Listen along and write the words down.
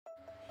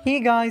Hey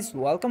guys,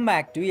 welcome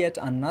back to yet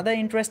another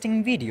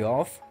interesting video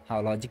of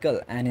How Logical,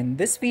 and in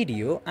this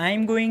video I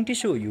am going to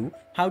show you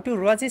how to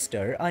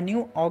register a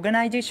new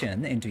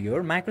organization into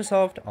your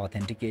Microsoft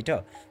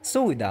Authenticator.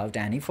 So without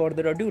any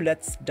further ado,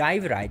 let's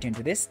dive right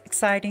into this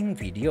exciting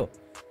video.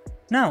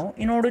 Now,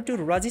 in order to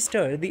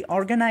register the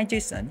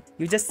organization,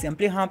 you just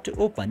simply have to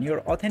open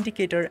your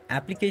Authenticator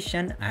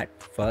application at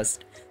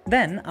first.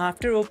 Then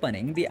after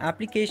opening the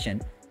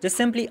application, just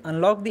simply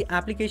unlock the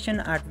application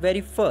at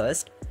very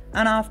first,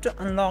 and after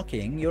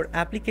unlocking your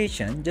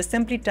application, just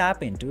simply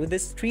tap into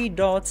this three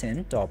dots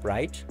in top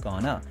right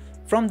corner.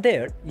 From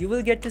there, you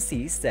will get to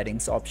see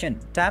settings option.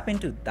 Tap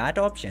into that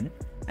option,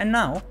 and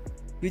now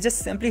you just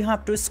simply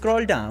have to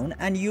scroll down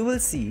and you will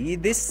see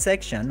this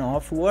section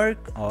of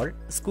work or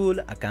school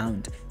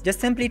account. Just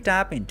simply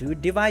tap into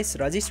device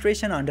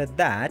registration under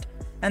that,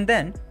 and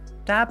then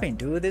tap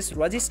into this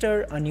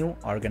register a new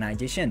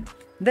organization.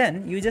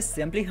 Then you just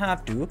simply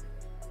have to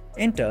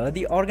enter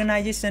the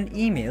organization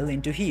email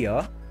into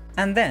here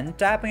and then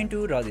tap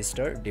into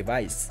register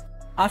device.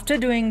 After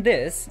doing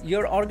this,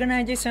 your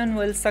organization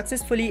will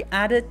successfully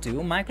added to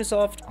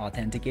Microsoft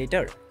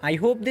Authenticator. I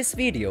hope this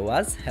video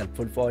was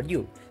helpful for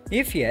you.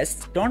 If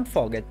yes, don't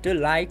forget to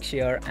like,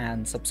 share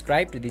and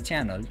subscribe to the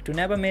channel to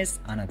never miss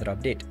another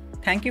update.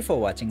 Thank you for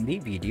watching the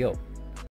video.